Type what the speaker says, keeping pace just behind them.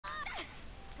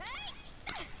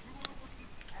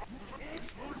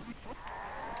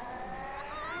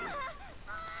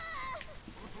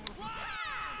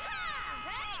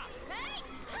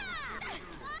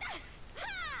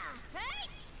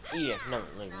never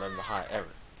been behind ever.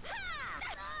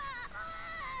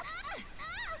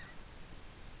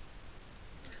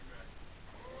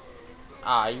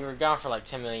 Ah, you were gone for like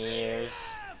 10 million years.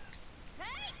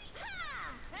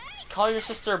 Call your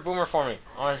sister a boomer for me.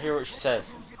 I want to hear what she says.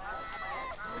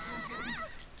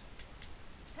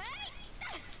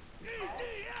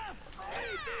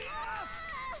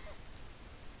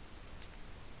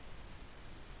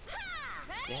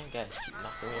 Damn guys keep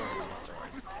knocking me over. That's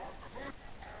alright.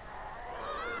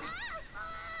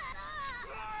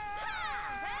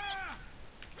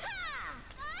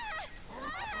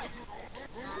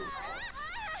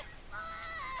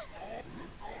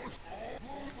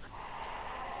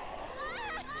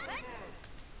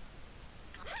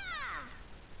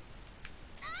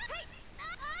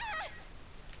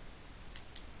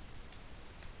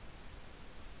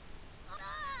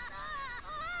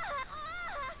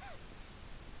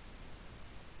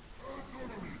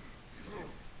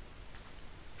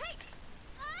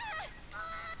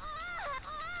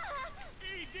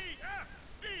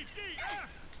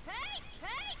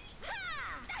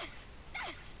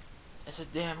 It's a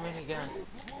damn minigun.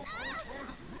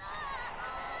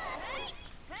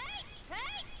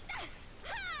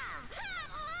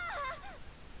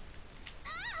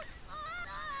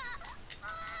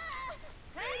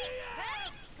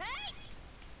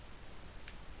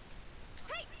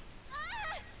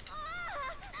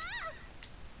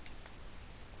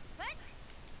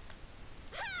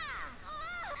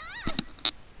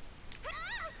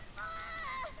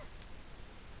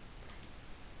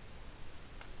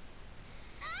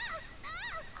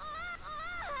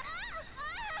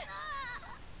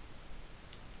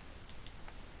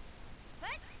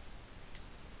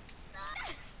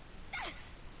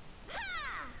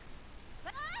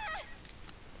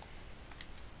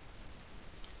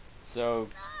 So,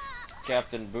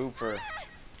 Captain Booper,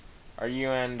 are you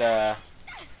and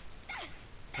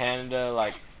Panda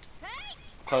like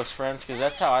close friends? Because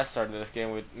that's how I started this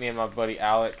game, with me and my buddy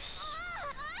Alex,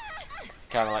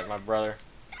 kind of like my brother.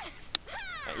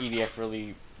 And EDF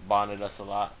really bonded us a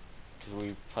lot because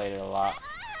we played it a lot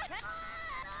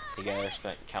together,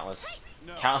 spent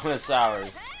countless hours.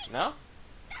 No?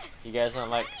 You guys don't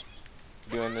like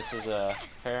doing this as a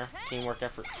fair teamwork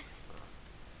effort?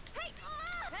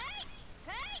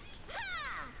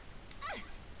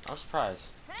 I'm surprised.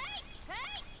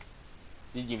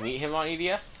 Did you meet him on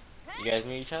EDF? You guys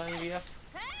meet each other on EDF?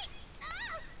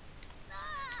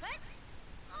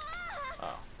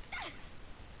 Oh.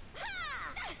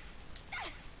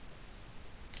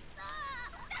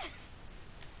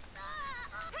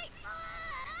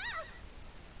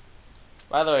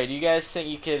 By the way, do you guys think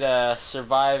you could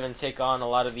survive and take on a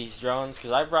lot of these drones?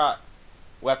 Because I brought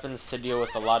weapons to deal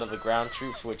with a lot of the ground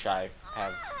troops, which I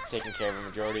have taken care of the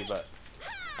majority, but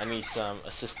I need some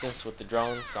assistance with the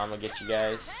drones, so I'm gonna get you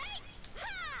guys.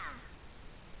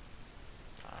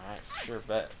 Alright, sure,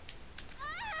 bet.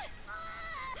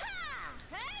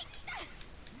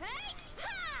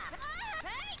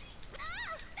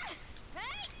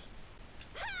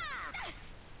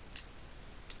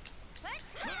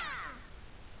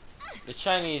 The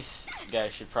Chinese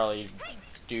guys should probably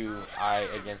do eye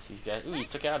against these guys. Ooh, you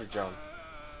took out a drone.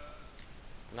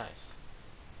 Nice.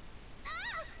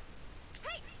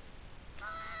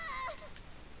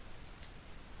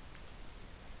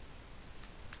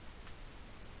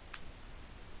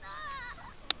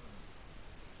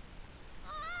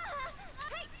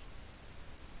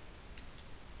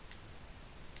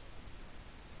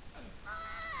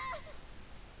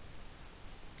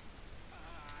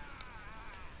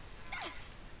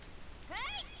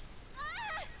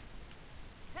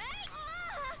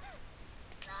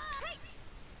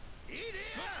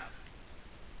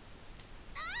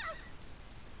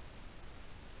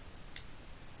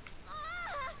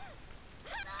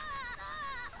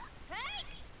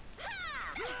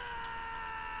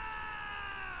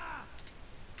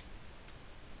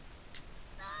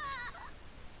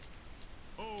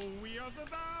 We are the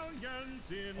valiant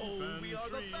infantry. Oh, we are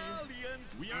the valiant.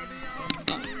 We are the Alpha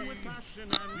team with passion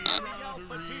and camaraderie.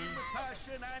 The team with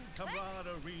passion and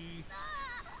camaraderie.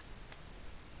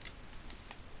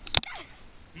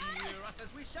 Hear us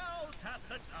as we shout at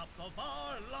the top of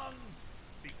our lungs.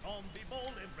 Be bold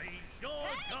and raise your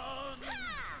guns.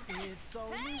 It's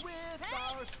only with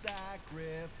our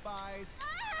sacrifice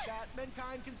that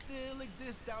mankind can still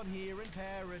exist down here in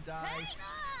paradise.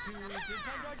 To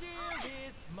defend our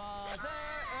dearest Mother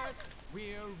Earth,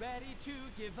 we're ready to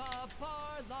give up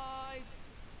our lives.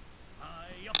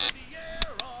 High up in the air,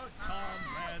 our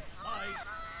comrades fight,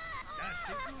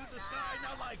 dashing through the sky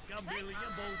now like a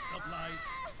million bolts of light.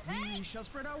 We shall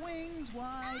spread our wings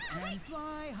wide and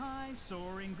fly high,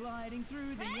 soaring, gliding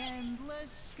through the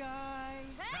endless sky.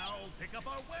 Now pick up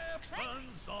our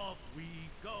weapons, off we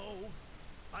go.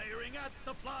 Firing at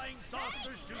the flying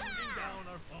saucers, shooting down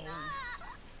our foes.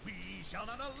 We shall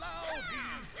not allow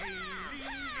these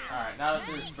aliens. Alright, now that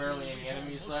there's barely any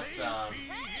enemies left, I'm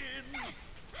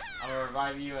gonna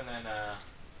revive you and then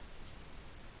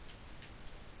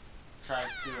try to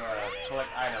collect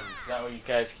items. That way you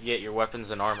guys can get your weapons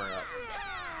and armor up.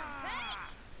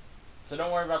 So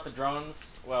don't worry about the drones.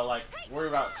 Well, like, worry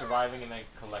about surviving and then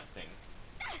collecting.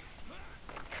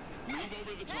 Move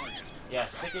over the target. Yeah,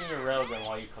 stick in your railgun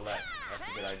while you collect.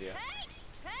 That's a good idea.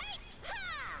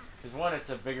 Because one, it's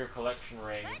a bigger collection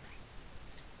ring,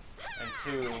 and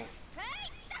two,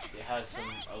 it has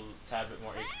a tad bit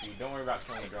more HP. Don't worry about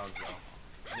killing the drones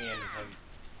though. Me and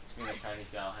the Chinese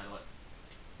guy will handle it.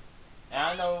 And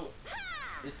I know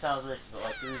it sounds racist, but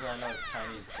like the reason I know it's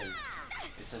Chinese is because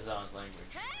it says that on his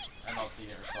language. And also you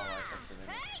didn't respond when I texted him.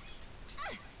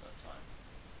 That's fine.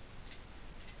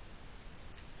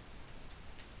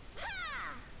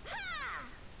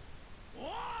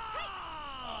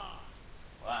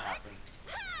 Well, that happened.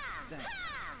 Thanks.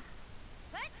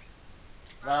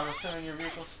 But I'm assuming your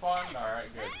vehicle spawned?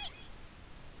 Alright, good.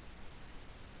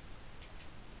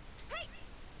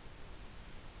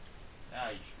 Now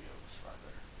you should be able to survive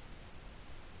better.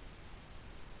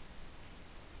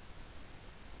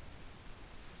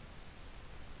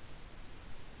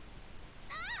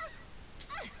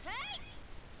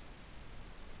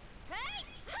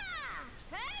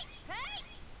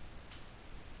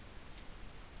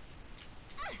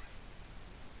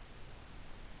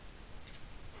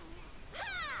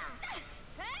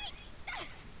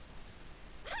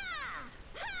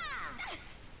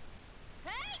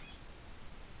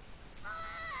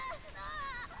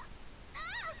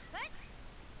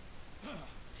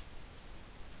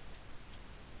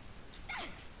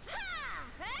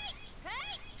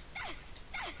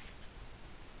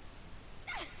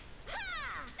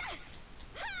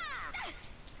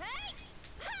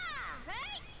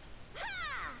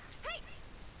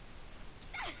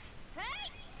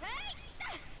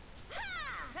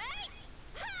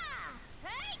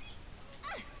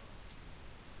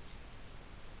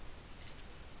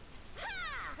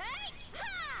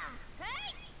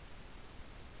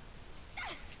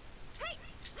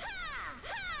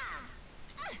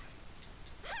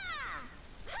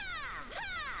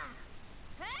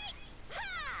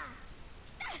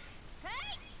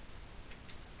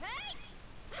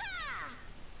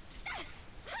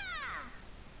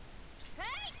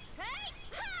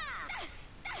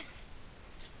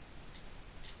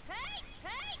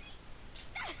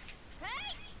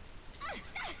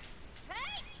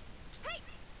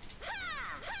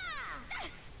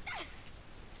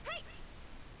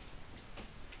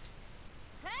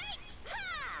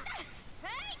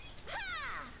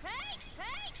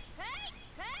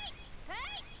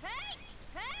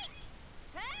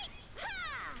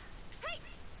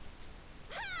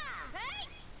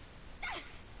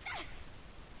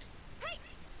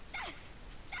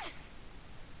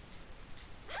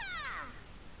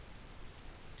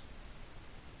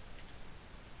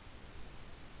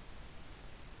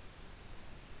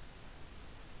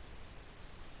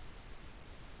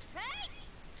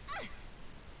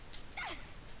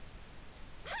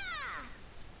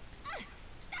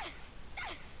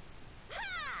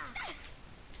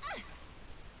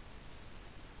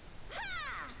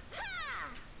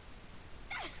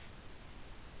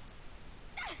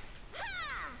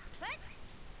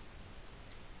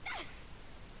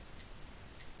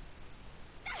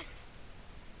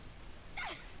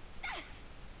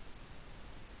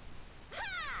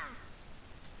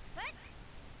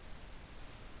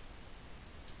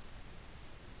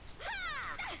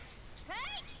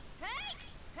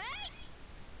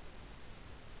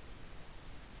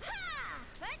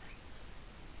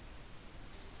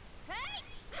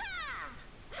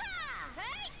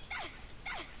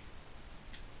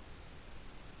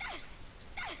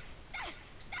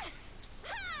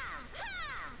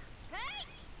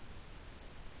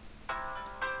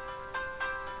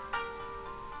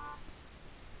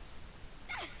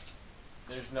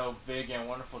 There's no big and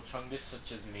wonderful Chungus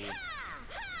such as me.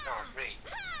 Oh, me.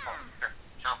 Oh, okay.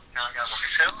 Now I got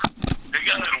one. They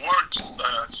got it works,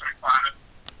 certified.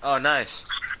 Oh, nice.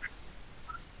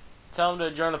 Tell him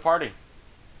to join the party.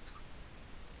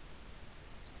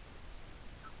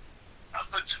 I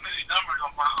put too many numbers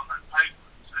on my paper.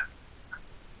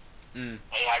 Mm.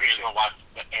 Hey, I usually gonna watch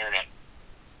the internet.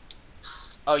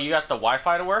 Oh, you got the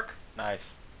Wi-Fi to work? Nice.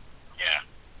 Yeah.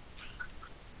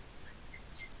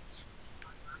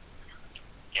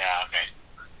 Yeah,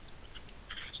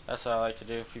 That's what I like to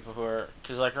do. People who are,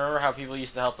 cause like remember how people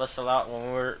used to help us a lot when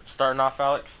we were starting off,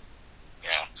 Alex?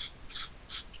 Yeah.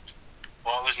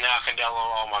 Well, at least now I can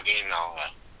download all my games now.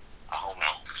 At home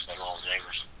now, instead of all the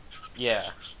neighbors.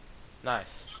 Yeah. Nice.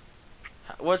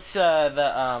 What's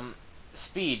the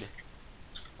speed?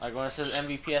 Like when it says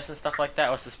Mbps and stuff like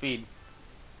that, what's the speed?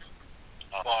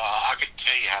 Well, I could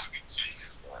tell you how.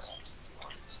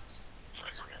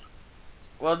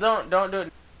 Well, don't do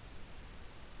it.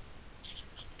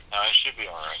 It should be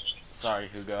alright. Sorry,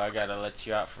 Hugo. I gotta let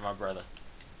you out for my brother.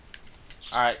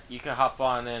 All right, you can hop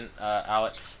on in,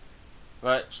 Alex.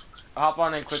 But hop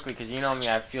on in quickly, cause you know me.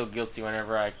 I feel guilty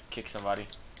whenever I kick somebody.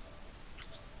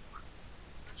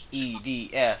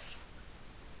 EDF.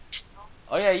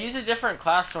 Oh yeah, use a different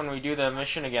class when we do the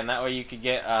mission again. That way you could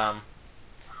get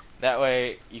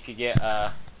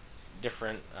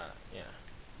different yeah.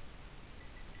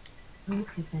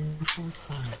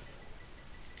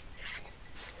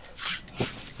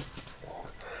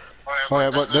 Oh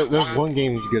yeah, but there's one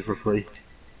game you get for free.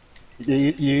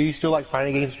 You still like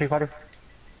fighting games, Street Fighter?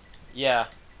 Yeah.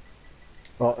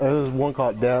 Well, there's one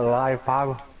called Dead Alive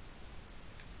 5.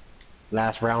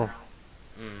 Last round.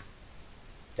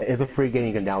 It's a free game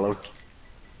you can download.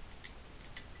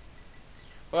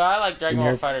 Well, I like Dragon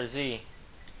Ball Fighter Z.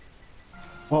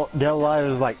 Well, Dead Alive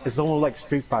is like, it's almost like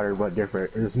Street Fighter but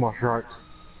different. It's martial arts.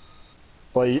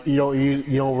 But you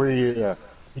don't really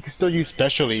you can still use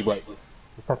specialty, but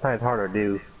it's sometimes harder to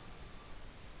do.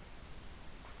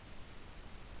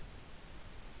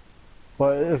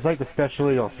 But it's like the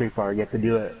specialty on Street Fighter. You have to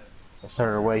do it a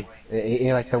certain way. It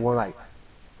ain't like the one like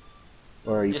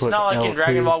where you It's put not like in L2.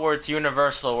 Dragon Ball where it's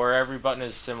universal, where every button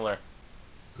is similar.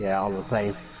 Yeah, all the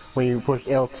same. When you push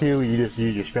L2, you just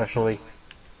use your specialty.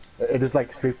 It is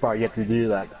like Street Fighter. You have to do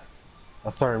like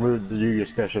a certain move to do your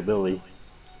special ability.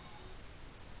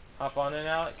 Hop on in,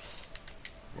 Alex.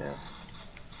 Yeah.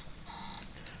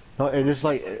 No, it's just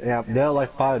like Dead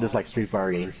Alive 5 is just like Street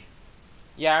Fighter games.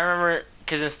 Yeah, I remember,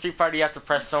 because in Street Fighter you have to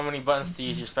press so many buttons to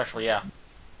use your special, yeah.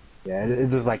 Yeah,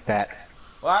 it's just like that.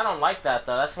 Well, I don't like that,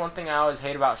 though. That's one thing I always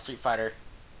hate about Street Fighter.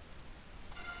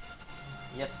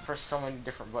 You have to press so many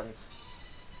different buttons.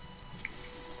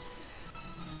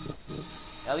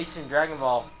 At least in Dragon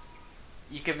Ball,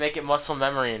 you can make it muscle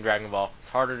memory in Dragon Ball. It's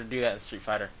harder to do that in Street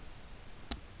Fighter.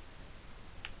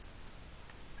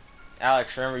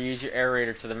 Alex, remember, use your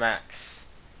aerator to the max.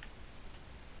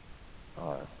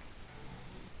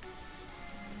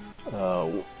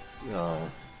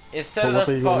 Instead of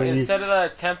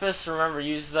the Tempest, remember,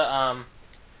 use the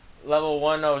level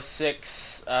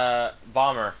 106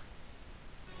 bomber.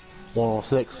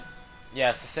 106.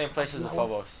 Yeah, it's the same place as the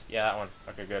Phobos. Yeah, that one.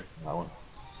 Okay, good. That one.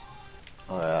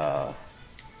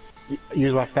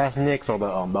 Use my Fast Nix or the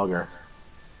Bugger.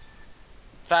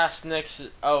 Fast Nix.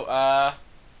 Oh,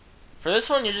 for this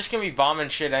one, you're just gonna be bombing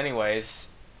shit anyways.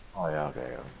 Oh yeah,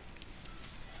 okay.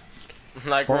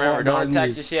 Like, Well, remember, no, don't attack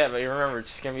use- just yet, but you remember, it's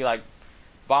just gonna be like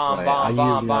bomb, Right, bomb, I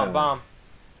bomb, use, bomb, bomb.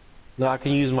 No, I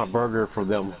can use my burger for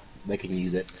them. They can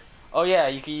use it. Oh yeah,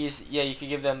 you can use. Yeah, you can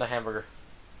give them the hamburger.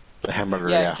 The hamburger,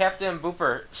 Yeah, yeah. Captain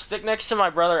Booper, stick next to my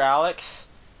brother Alex,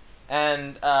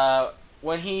 and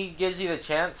when he gives you the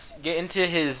chance, get into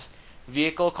his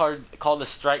vehicle called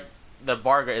the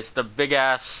Barga. It's the big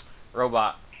ass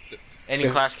robot. Any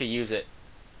class could use it.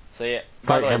 So yeah.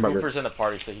 By the way, hamburger. Booper's in the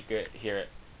party, so he could hear it.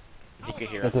 He could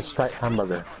hear It's it. a striped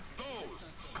hamburger.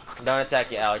 Don't attack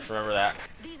you, Alex. Remember that.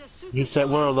 He said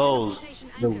one of those.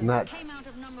 Those nuts.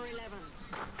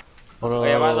 Oh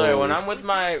yeah. By the way, when I'm with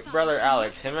my brother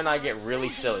Alex, him and I get really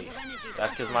silly.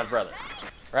 That's because my brother.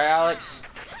 Right, Alex?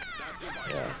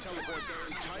 Yeah.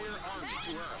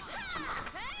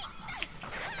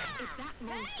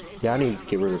 Yeah, I need to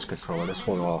get rid of this controller. This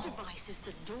one off.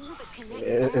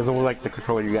 It's almost like the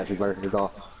controller you got to get rid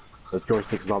of. The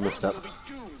joystick is all messed up.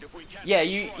 Yeah,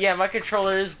 yeah, my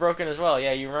controller is broken as well.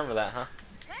 Yeah, you remember that, huh?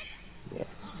 Yeah.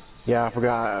 Yeah, I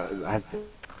forgot.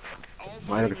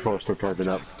 My other controller's still charging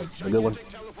up. A good one.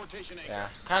 Yeah,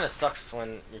 kind of sucks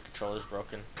when your controller's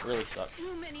broken. Really sucks.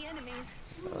 Too many enemies.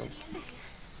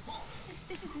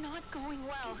 This is not going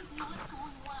well.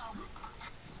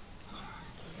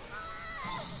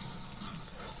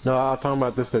 No, I'm talking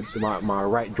about this. My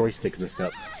right joystick messed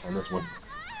up on this one.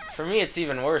 For me, it's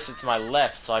even worse. It's my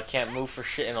left, so I can't move for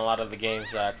shit in a lot of the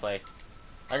games that I play.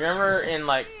 I remember in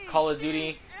like Call of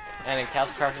Duty and in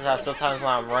Castle Crashers how sometimes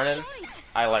when I'm running,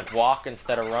 I like walk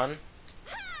instead of run.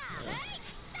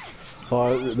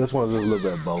 Well, this one is a little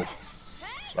bit of both.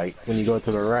 Like when you go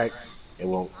to the right, it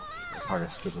won't. It's hard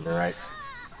to skip to the right.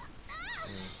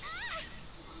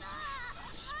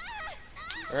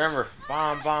 Remember,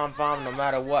 bomb, bomb, bomb, no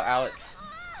matter what, Alex.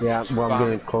 Yeah, well, I'm Bomb.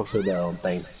 getting closer to the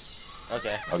thing.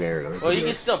 Okay. Okay, here it is. Well, you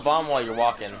can still bomb while you're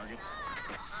walking.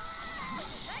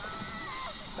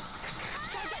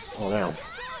 Oh, damn.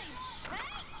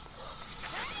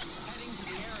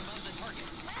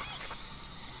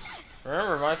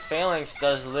 Remember, my phalanx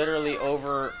does literally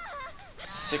over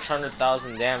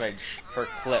 600,000 damage per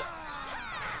clip.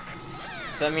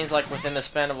 So that means like within the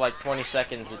span of like 20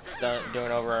 seconds, it's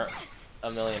doing over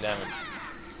 1,000,000 damage.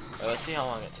 Let's see how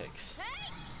long it takes.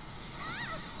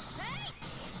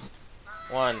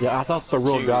 1, Yeah, I thought the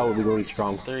real 2, guy would be really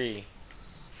strong. 3,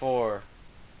 4,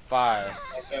 5,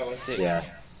 6, Yeah.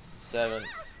 7,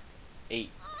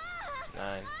 8,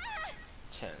 9,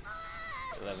 10,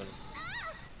 11.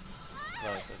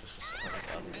 No, it's just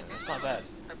 100,000. That's not bad.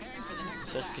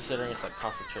 Just considering it's like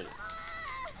concentrated.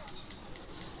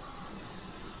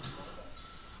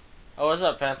 Oh, what's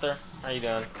up, Panther? How you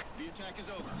doing? The attack is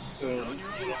over.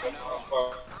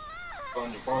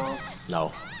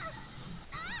 No.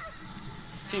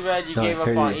 It's too bad you No, gave up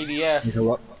here on you- EDF. You know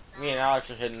what? Me and Alex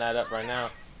are hitting that up right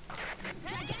now.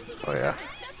 Oh, yeah.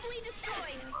 Successfully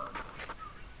destroyed.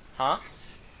 Huh?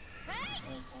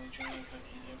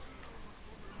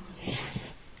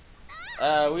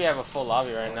 We have a full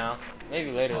lobby right now.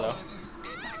 Maybe later though.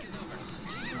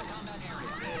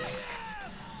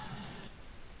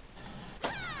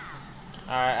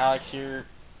 Alright, Alex, you're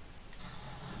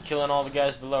killing all the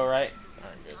guys below, right?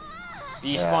 Alright, good. Do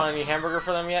you Yeah. spawn any hamburger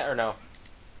for them yet, or no?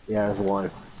 Yeah, there's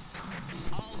one.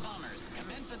 All bombers,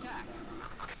 commence attack.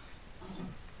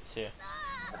 See ya.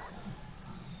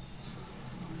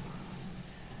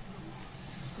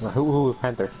 Who was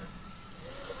Panther?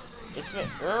 It's me.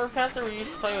 Remember Panther? We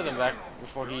used to play with him back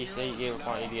before he said he gave up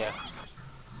on EDF.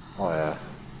 Oh, yeah.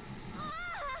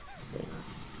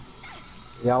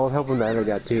 Yeah, I was helping the other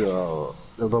guy too,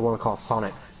 the one called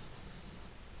Sonic.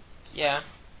 Yeah.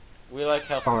 We like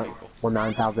helping Sonic, people. or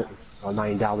 9,000, or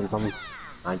 9,000 something.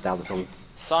 9,000 something.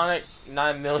 Sonic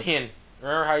 9 million.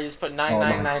 Remember how you just put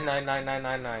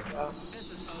 999999999?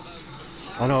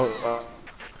 I know,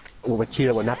 with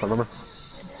Cheetah with Nappa, remember?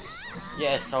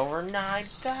 Yes, over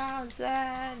 9,000.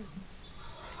 I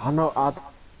don't know,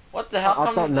 What the hell? I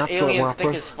Come thought the Nappa alien when I thick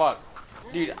first- as fuck.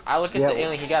 Dude, I look at Yeah. the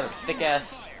alien, he got a thick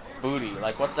ass booty.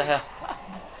 Like, what the hell?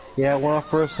 yeah, when I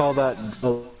first saw that,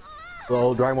 the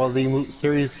old Dragon Ball Z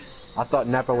series, I thought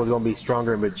Nappa was gonna be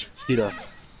stronger than Vegeta,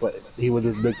 but he was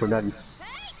just big for nothing.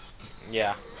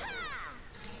 Yeah.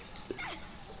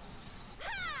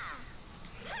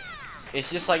 It's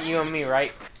just like you and me,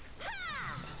 right?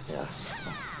 Yeah.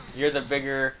 You're the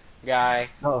bigger guy,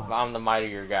 Oh. I'm the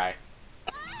mightier guy.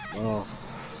 Oh.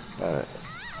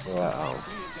 Wow.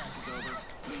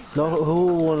 No, who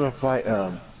wanna fight,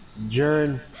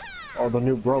 Jiren or the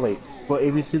new Broly? But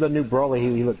if you see the new Broly,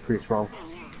 he looked pretty strong.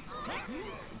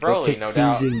 Broly, no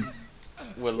doubt, Fusion,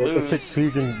 would it took lose.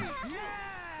 Fusion.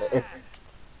 It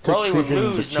took Broly would Fusion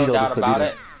lose, no Vegeta doubt to about beat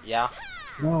it. him. Yeah.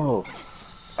 No.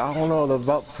 I don't know, they're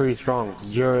both pretty strong.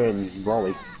 Jiren and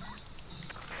Broly.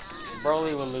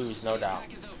 Broly would lose, no doubt.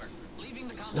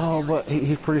 No, but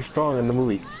he's pretty strong in the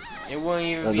movie. It wouldn't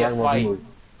even The be a Dragon Ball fight. movie.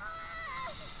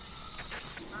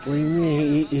 What do you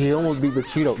mean? He almost beat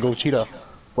Gogeta.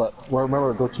 But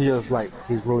remember, Gogeta's like,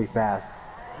 he's really fast.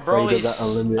 So he does that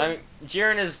unlimited. I mean,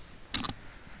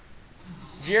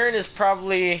 Jiren is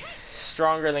probably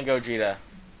stronger than Gogeta.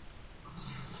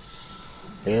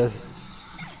 Yes.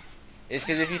 It's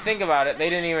because if you think about it, they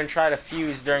didn't even try to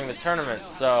fuse during the tournament.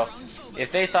 So,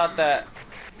 if they thought that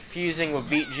fusing would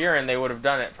beat Jiren, they would have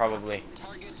done it probably.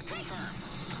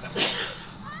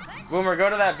 Boomer, go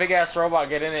to that big ass robot.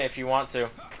 Get in it if you want to.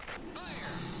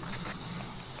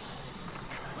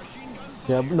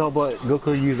 Yeah, no, but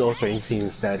Goku used Ultra Instinct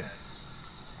instead.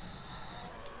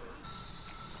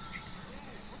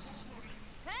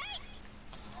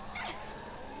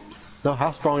 No,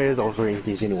 how strong is Ultra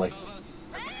Instinct anyway?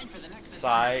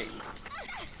 Psych.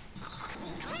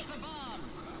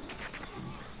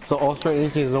 So Ultra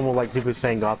Instinct is almost like Super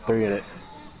Saiyan God 3 in it.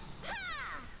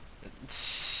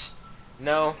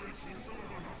 No.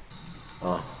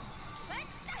 Oh.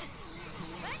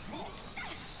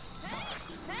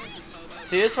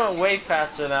 See, this went way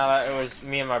faster now that it was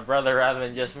me and my brother rather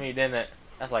than just me, didn't it?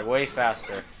 That's like way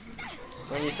faster.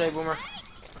 When you say, Boomer?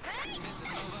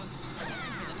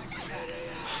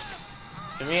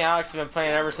 To me and Alex have been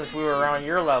playing ever since we were around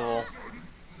your level.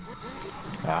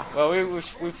 Yeah. Well,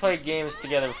 we played games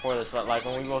together before this, but like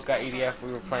when we both got EDF,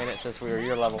 we were playing it since we were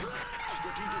your level.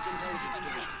 Strategic Intelligence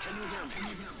Division, can you hear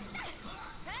me?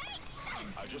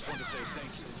 I just want to say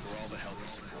thank you for all the help and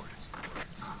support.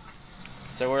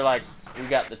 So we're like, we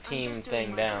got the team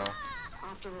thing down.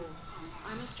 After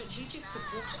all, I'm a strategic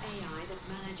support AI that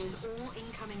manages all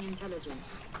incoming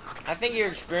intelligence. I think your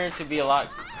experience would be a lot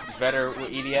better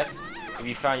with EDF if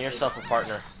you found yourself a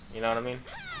partner. You know what I mean?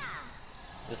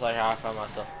 Just like how I found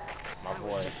myself, my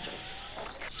boy,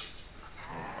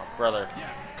 my brother.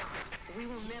 We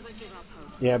will never give up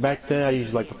hope. Yeah, back then I used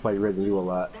to like to play Resident Evil a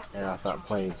lot, and I stopped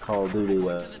playing Call of Duty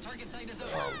with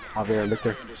Javier and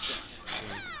Victor.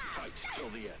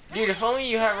 Dude, if only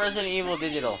you have Resident Evil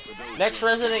digital. Next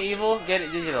Resident Evil, get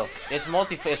it digital. It's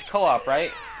multiplayer, it's co-op,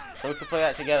 right? So we can play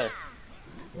that together.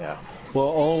 Yeah.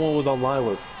 Well, only one was online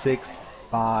was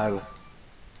 6-5.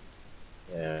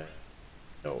 Yeah.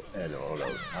 No, I don't know.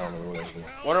 I don't know what it was.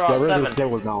 What about yeah, Resident 7?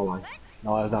 7 was not online.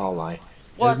 No, it was not online.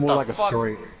 What it was more the like a fuck?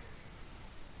 story.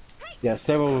 Yeah,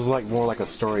 7 was like more like a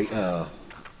story,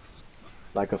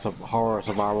 like a horror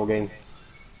survival game.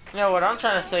 You know, what I'm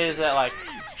trying to say is that, like,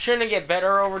 shouldn't it get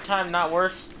better over time, not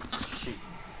worse? Shoot.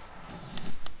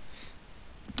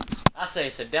 I say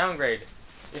it's a downgrade.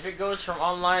 If it goes from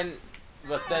online,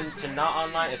 but then to not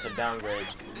online, it's a downgrade.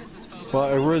 Well,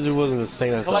 it originally wasn't the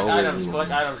same as Collect the items, one.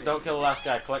 collect items. Don't kill the last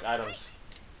guy, collect items.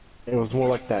 It was more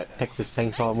like that Texas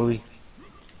Chainsaw movie.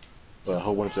 But a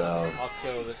whole bunch of... I'll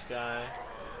kill this guy.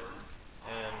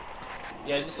 And,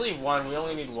 yeah, just leave one. We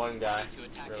only need one guy,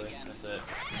 really. That's it.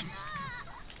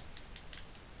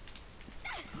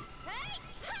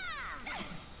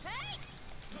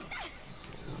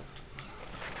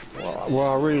 Well,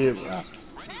 I really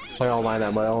play online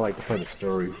that much. I don't like to play the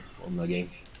story on the game,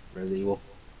 Resident Evil.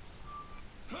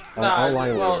 Nah,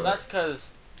 Online well, that's because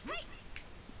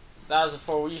that was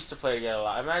before we used to play together a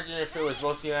lot. Imagine if it was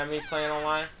both you and me playing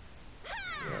online.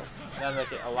 Yeah. That'd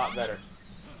make it a lot better,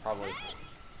 probably.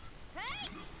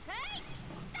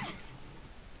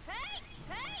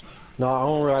 No, I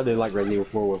don't really like Resident Evil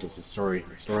 4 with the story.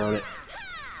 The story on it,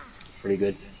 pretty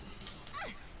good.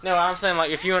 No, I'm saying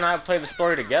like if you and I play the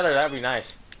story together, that'd be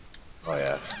nice. Oh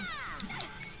yeah.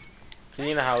 Cause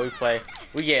you know how we play.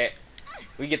 We get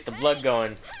the blood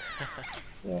going.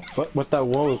 Yeah. But that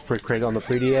one was pretty crazy on the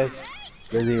 3DS.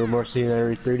 Resident Evil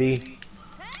Mercenary 3D.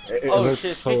 Oh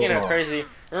shit! Speaking of crazy,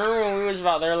 remember when we was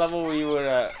about their level? We would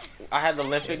I had the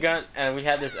limpet gun and we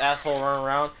had this asshole run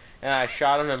around and I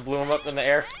shot him and blew him up in the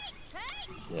air.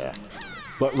 Yeah.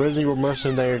 But Resident Evil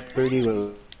Mercenary 3D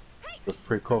was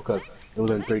pretty cool because it was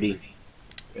in 3D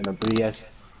in the 3DS.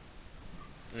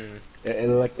 It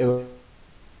was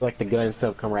like the gun and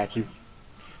stuff come at you.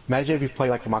 Imagine if you play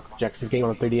like the Michael Jackson game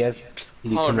on the 3DS.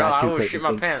 Oh no, I would shit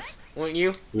my pants. Wouldn't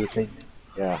you? You would think,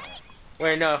 yeah.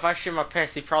 Wait, no, if I shit my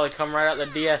pants, he'd probably come right out the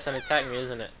DS and attack me,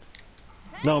 isn't it?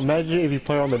 No, imagine if you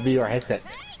play on the VR headset.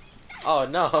 Oh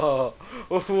no!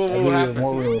 What will That'd be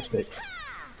more happen? realistic.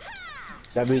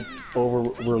 That'd be over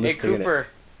Hey realistic. Cooper,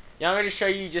 you want me to show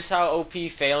you just how OP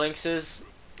Phalanx is?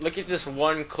 Look at this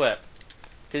one clip.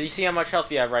 Cause you see how much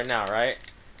health you have right now, right?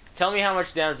 Tell me how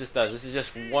much damage this does. This is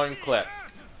just one clip.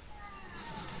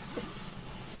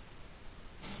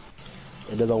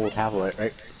 It does almost half of it,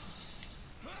 right?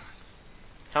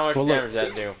 How much Well, look. damage did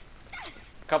that do?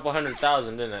 A couple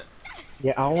 100,000, didn't it?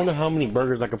 Yeah, I wonder how many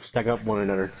burgers I could stack up one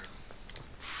another.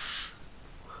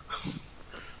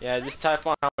 Yeah, just type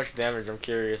on how much damage. I'm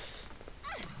curious.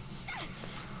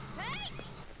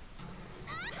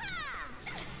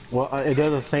 Well, it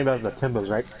does the same as the Timbers,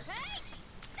 right?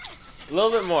 A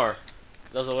little bit more.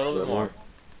 Does a little bit Little more. more.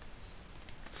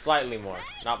 Slightly more.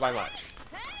 Not by much.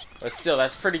 But still,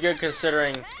 that's pretty good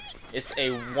considering it's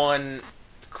a one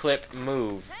clip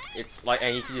move. It's like,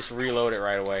 and you can just reload it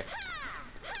right away.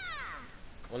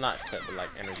 Well, not clip, but like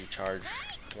energy charge.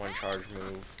 One charge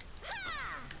move.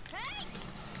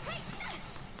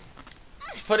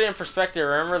 To put it in perspective,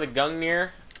 remember the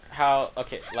Gungnir? How,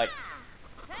 okay, like,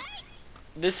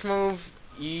 this move,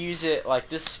 you use it, like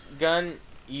this gun,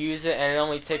 you use it and it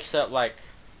only takes up like,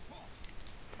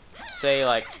 say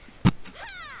like,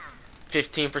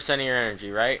 15% of your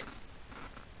energy, right?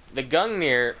 The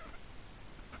Gungnir,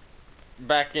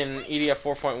 back in EDF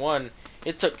 4.1,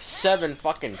 it took 7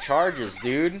 fucking charges,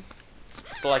 dude.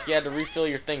 So like you had to refill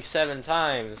your thing 7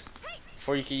 times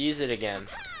before you could use it again.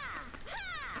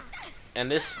 And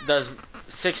this does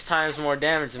 6 times more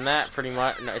damage than that, pretty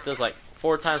much. No, it does like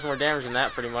 4 times more damage than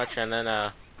that, pretty much. And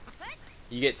then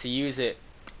you get to use it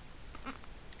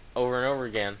over and over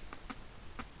again.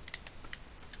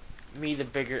 Me, the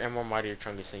bigger and more mightier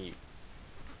Trungus than you.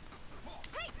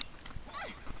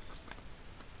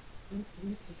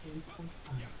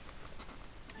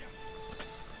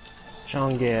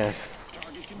 Chungus.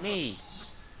 Me.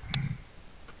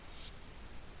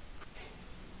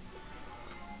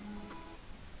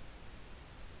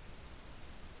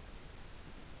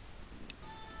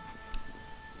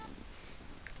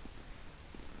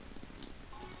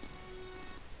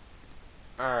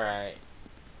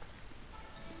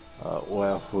 What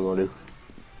else we gonna do?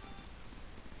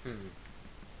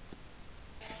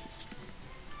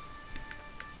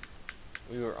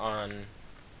 We were on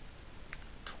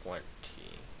 20.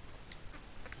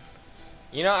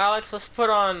 You know, Alex, let's put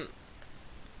on,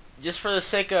 just for the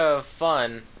sake of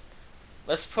fun,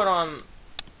 let's put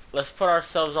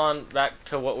ourselves on back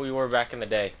to what we were back in the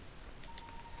day.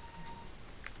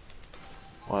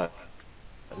 What?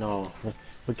 No,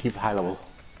 we'll keep high level.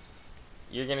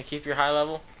 You're gonna keep your high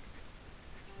level?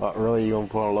 What, really? You gonna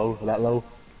put on low? That low?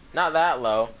 Not that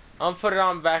low. I'm gonna put it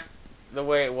on back the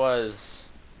way it was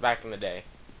back in the day.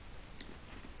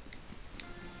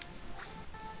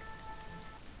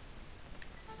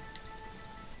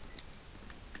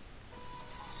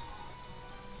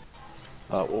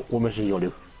 What mission you gonna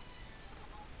do?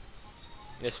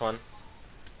 This one.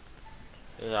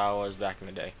 This is how it was back in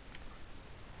the day.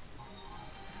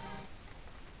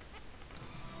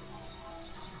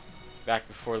 Back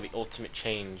before the ultimate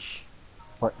change.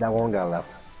 What? That one guy left.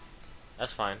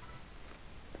 That's fine.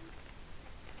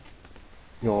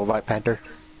 You wanna invite Panther?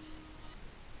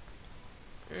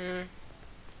 Eh.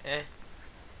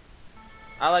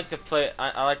 I like to play.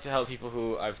 I like to help people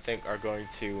who I think are going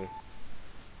to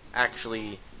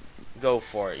actually go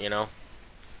for it, you know?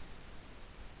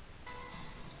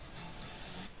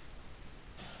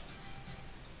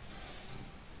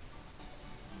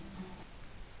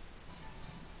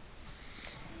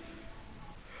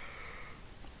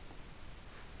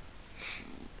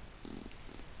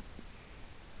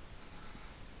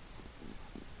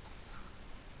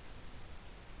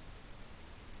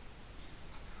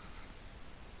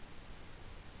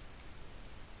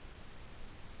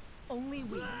 Only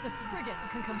we, the Spriggan,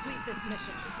 can complete this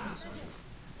mission.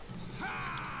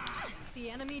 The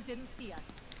enemy didn't see us.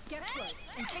 Get close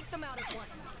and take them out at once.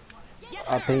 Yes,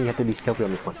 I think you have to be stealthy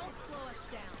on this one. don't slow us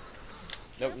down.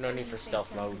 Nope, no need for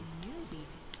stealth mode.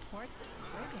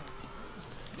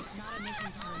 It's not a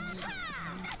mission for a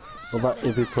newbie. What about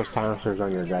if we put silencers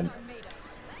on your gun?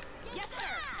 Yes, sir.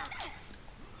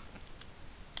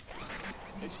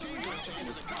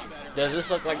 Does this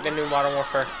look like the new Modern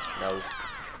Warfare? No.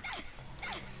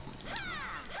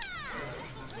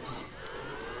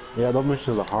 Yeah, those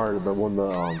missions are hard, but when the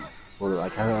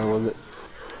like I don't know, was it?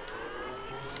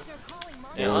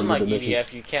 And unlike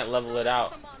EDF, you can't level it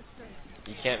out.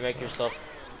 You can't make yourself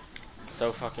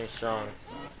so fucking strong.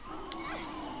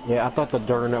 Yeah, I thought the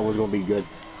Juggernaut was gonna be good.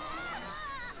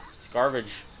 It's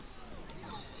garbage.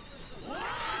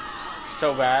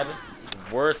 So bad.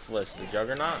 It's worthless, the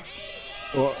Juggernaut.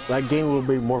 Well, that game would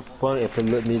be more fun if it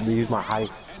let me use my high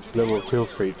level kill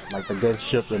streak, like the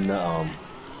gunship and the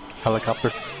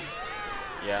helicopter.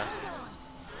 Yeah.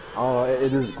 Oh,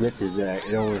 it is glitches that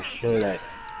it don't show that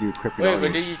you equip your Wait, army.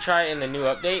 but did you try it in the new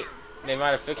update? They might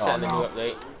have fixed that in the new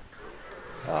update.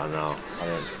 Oh no, I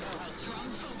didn't.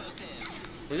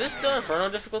 Is this still Inferno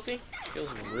difficulty? Feels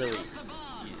really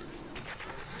easy.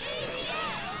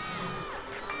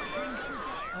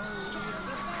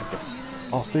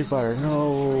 Oh, Street Fighter,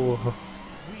 no!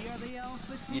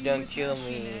 You done kill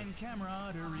me.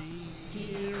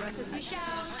 Hear us as we shout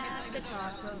at the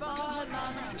top of our lungs.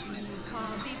 Please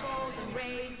come, be bold and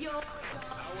raise your.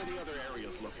 How are the other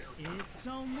areas looking? It's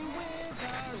only with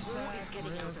our The war is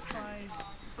getting out of hand, sacrifice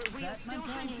but we are that still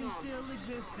mankind hanging can on. still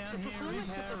exist down The here in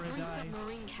performance of the three paradise.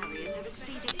 submarine carriers have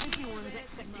exceeded everyone's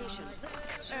expectation.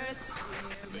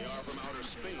 They are from outer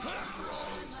space, after all.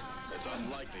 It's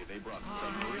unlikely they brought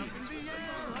submarines with them.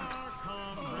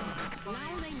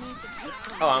 Now they need to take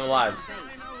time Oh, to I'm alive.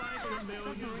 space. Since the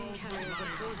submarine carriers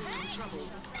are causing them trouble,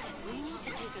 we need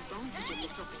to take advantage of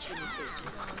this opportunity.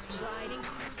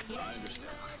 I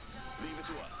understand. Leave it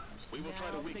to us. We will try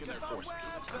to weaken their forces.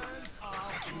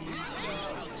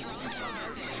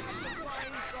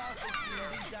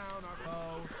 Down our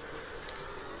foe.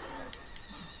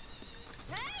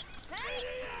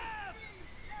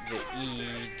 The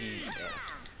EDF.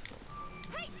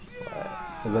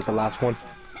 Is that the last one?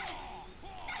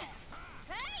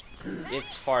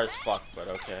 It's far as fuck, but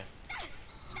okay.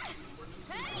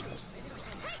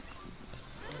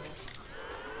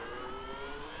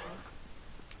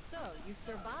 So, you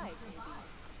survived, maybe.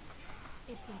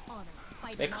 It's an honor to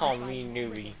fight They call alongside me the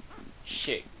newbie. Spriggan.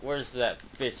 Shit, where's that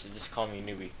bitch that just called me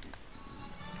newbie?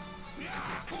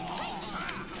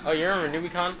 Oh, you remember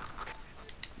NewbieCon?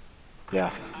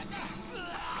 Yeah.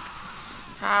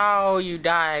 How you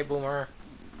die, Boomer?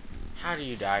 How do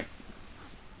you die?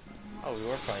 Oh, we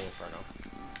were playing Inferno.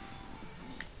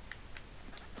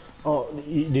 Oh,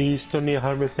 do you still need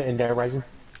 100% in Dead Rising?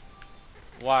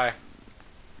 Why?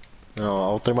 No,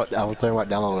 I was thinking about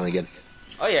downloading it again.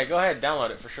 Oh yeah, go ahead, download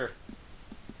it for sure.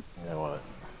 Yeah, what?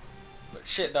 But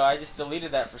Shit though, I just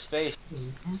deleted that for space.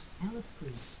 Oh,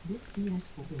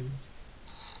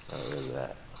 look at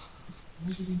that.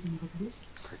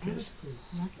 Purchase.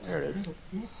 There it is.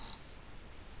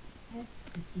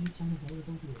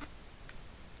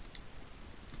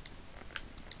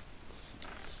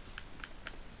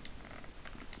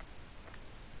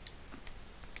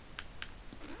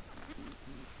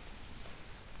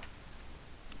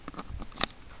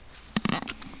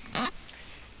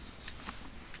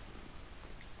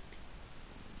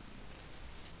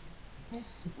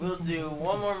 We'll do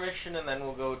one more mission and then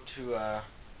we'll go to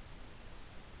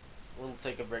we'll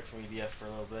take a break from EDF for a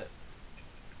little bit.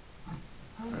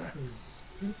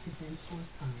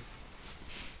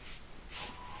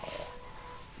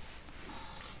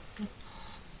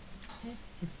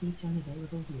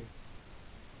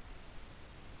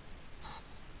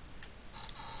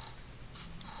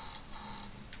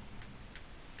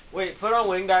 Wait, put on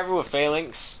Wing Diver with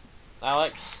Phalanx,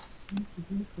 Alex.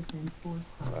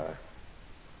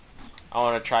 I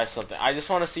want to try something. I just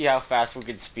want to see how fast we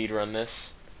can speedrun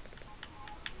this.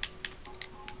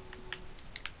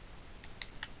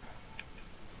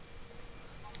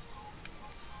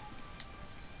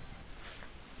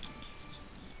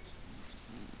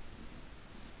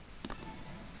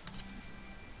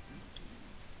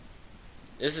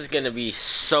 This is gonna be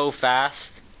so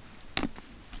fast.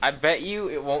 I bet you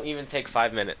it won't even take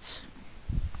 5 minutes.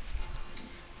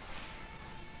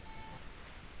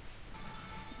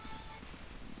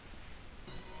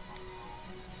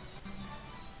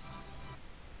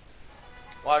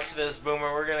 Watch this,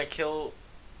 Boomer. We're gonna kill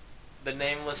the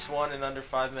nameless one in under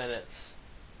 5 minutes.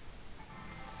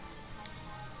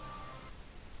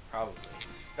 Probably.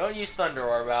 Don't use Thunder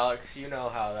Orb, Alex. You know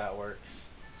how that works.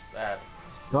 It's bad.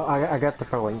 No, I got the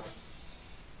Phalanx.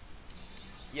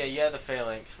 Yeah, you have the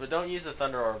Phalanx, but don't use the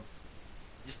Thunder Orb.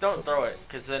 Just don't throw it,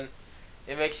 because then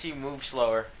it makes you move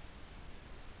slower.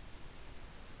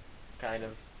 Kind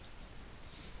of.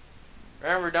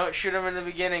 Remember, don't shoot him in the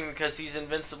beginning because he's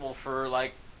invincible for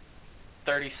like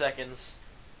 30 seconds.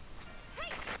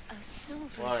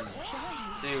 1,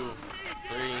 2,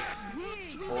 3,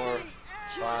 4,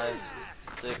 5,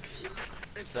 6,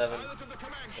 7,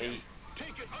 8,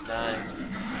 9,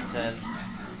 10,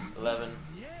 11,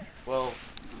 12,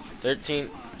 13,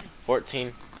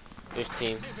 14,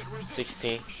 15,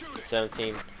 16,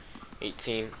 17,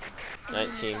 18,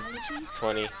 19,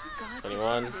 20,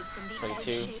 21,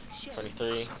 22,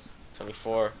 23,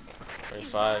 24,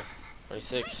 25,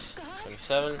 26,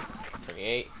 27,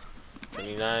 28,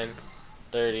 29,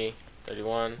 30,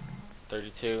 31,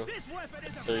 32,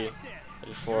 33,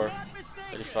 34,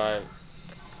 35.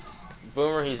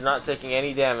 Boomer, he's not taking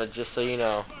any damage, just so you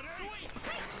know.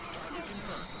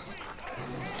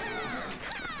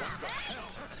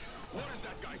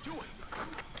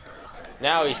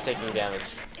 Now he's taking damage.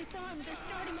 Its arms are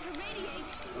starting to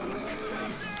radiate.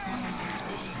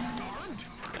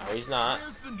 No, he's not.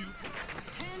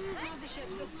 10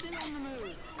 motherships are still on the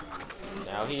move.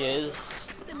 Now he is.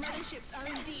 The motherships are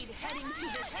indeed heading to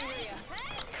this area.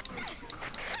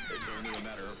 It's only a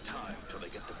matter of time till they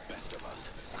get the best of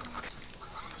us.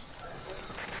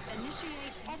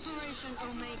 Initiate Operation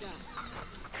Omega.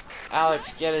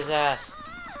 Alex, get his ass.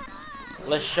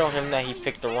 Let's show him that he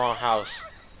picked the wrong house.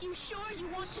 You sure you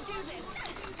want to do this?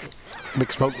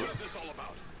 Big smoke. What is this all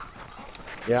about?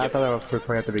 Yeah, I thought that was quick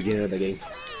play at the beginning of the game.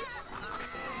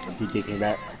 PK came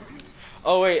back.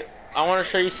 Oh wait, I want to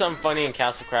show you something funny in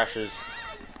Castle Crashers.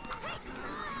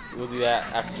 We'll do that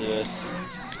after this.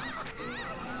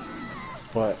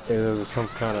 What? Is some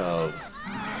kind of...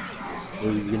 What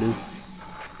are you gonna do?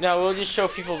 No, we'll just show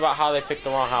people about how they picked the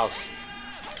wrong house.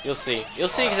 You'll see. You'll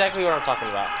see exactly what I'm talking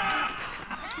about.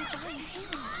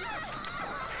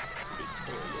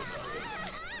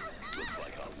 Looks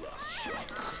like a lost shot.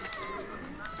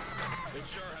 It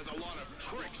sure has a lot of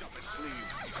tricks up its sleeve.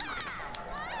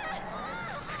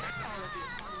 All of you,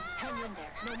 hang in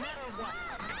there, no matter what.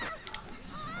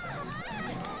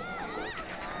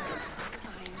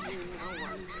 I knew no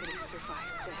one could have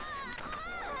survived this.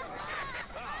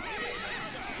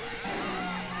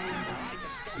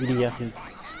 EDF.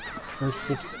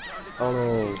 Oh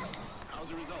no.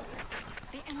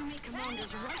 The enemy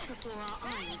commander's right before our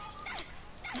eyes.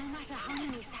 No matter how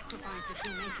many sacrifices we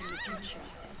make in the future,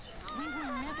 we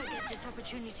will never get this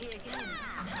opportunity again.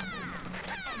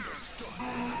 Understood.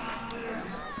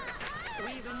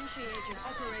 We've initiated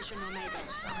Operation Omega.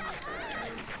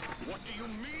 What do you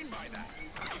mean by that?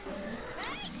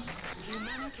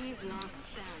 Humanity's last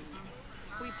stand.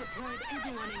 We've deployed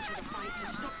everyone into the fight to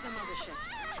stop the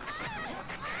motherships.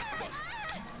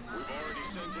 We've already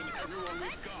sent in everyone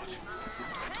we've got.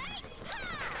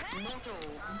 Not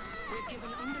all. We've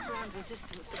given underground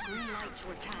resistance the green light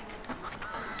to attack.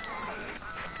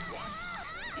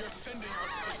 You're sending out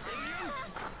civilians?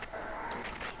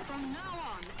 From now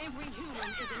on, every human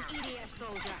is an EDF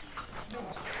soldier.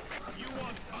 You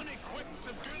want unequipped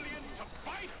civilians to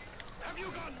fight? Have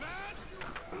you gone mad?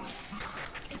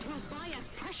 It will buy us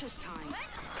precious time.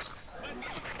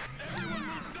 Everyone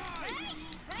will die!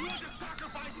 You want to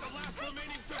sacrifice the last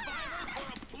remaining survivors for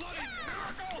a bloody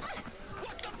miracle?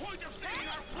 What's the point of saving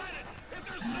our planet if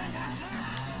there's no one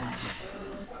left?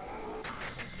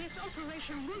 This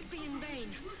operation won't be in vain.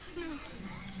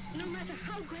 No matter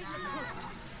how great the cost,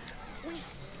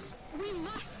 we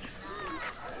must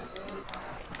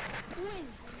win.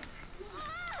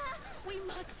 We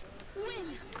must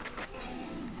win.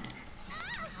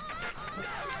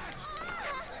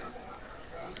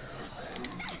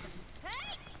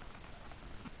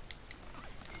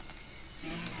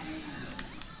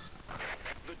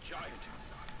 The giant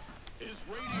is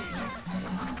radiating.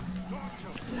 Start to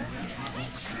look at that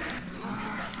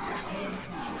power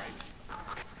and strength.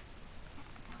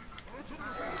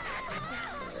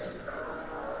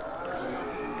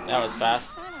 That was fast.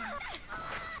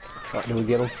 Oh, did we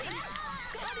get him?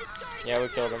 Yeah, we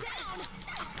killed him.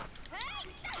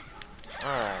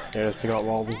 Alright. Yeah, let's pick out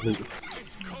all the loot.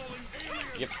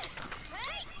 Yep.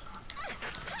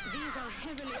 These are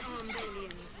heavily armed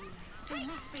aliens. They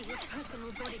must be his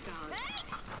personal bodyguards.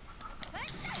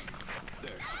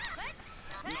 There's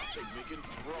nothing we can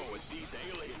throw at these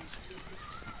aliens.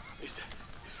 Is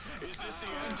this the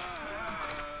end?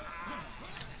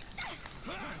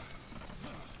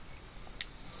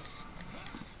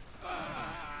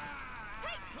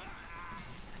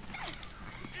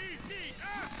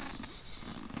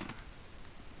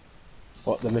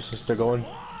 What, the mission's still going?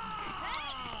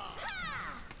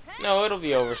 No, it'll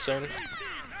be over soon.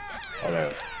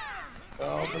 Okay.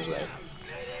 Oh, okay.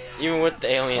 Even with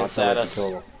the aliens at us.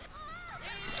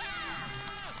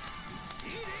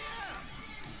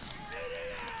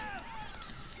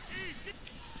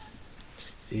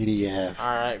 EDF.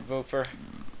 Alright, Booper.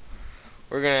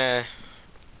 We're gonna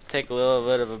take a little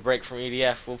bit of a break from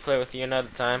EDF. We'll play with you another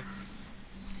time.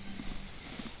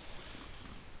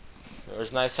 It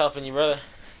was nice helping you, brother.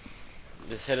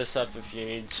 Just hit us up if you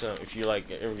need some, if you like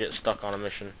ever get stuck on a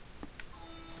mission.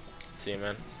 See you,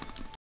 man.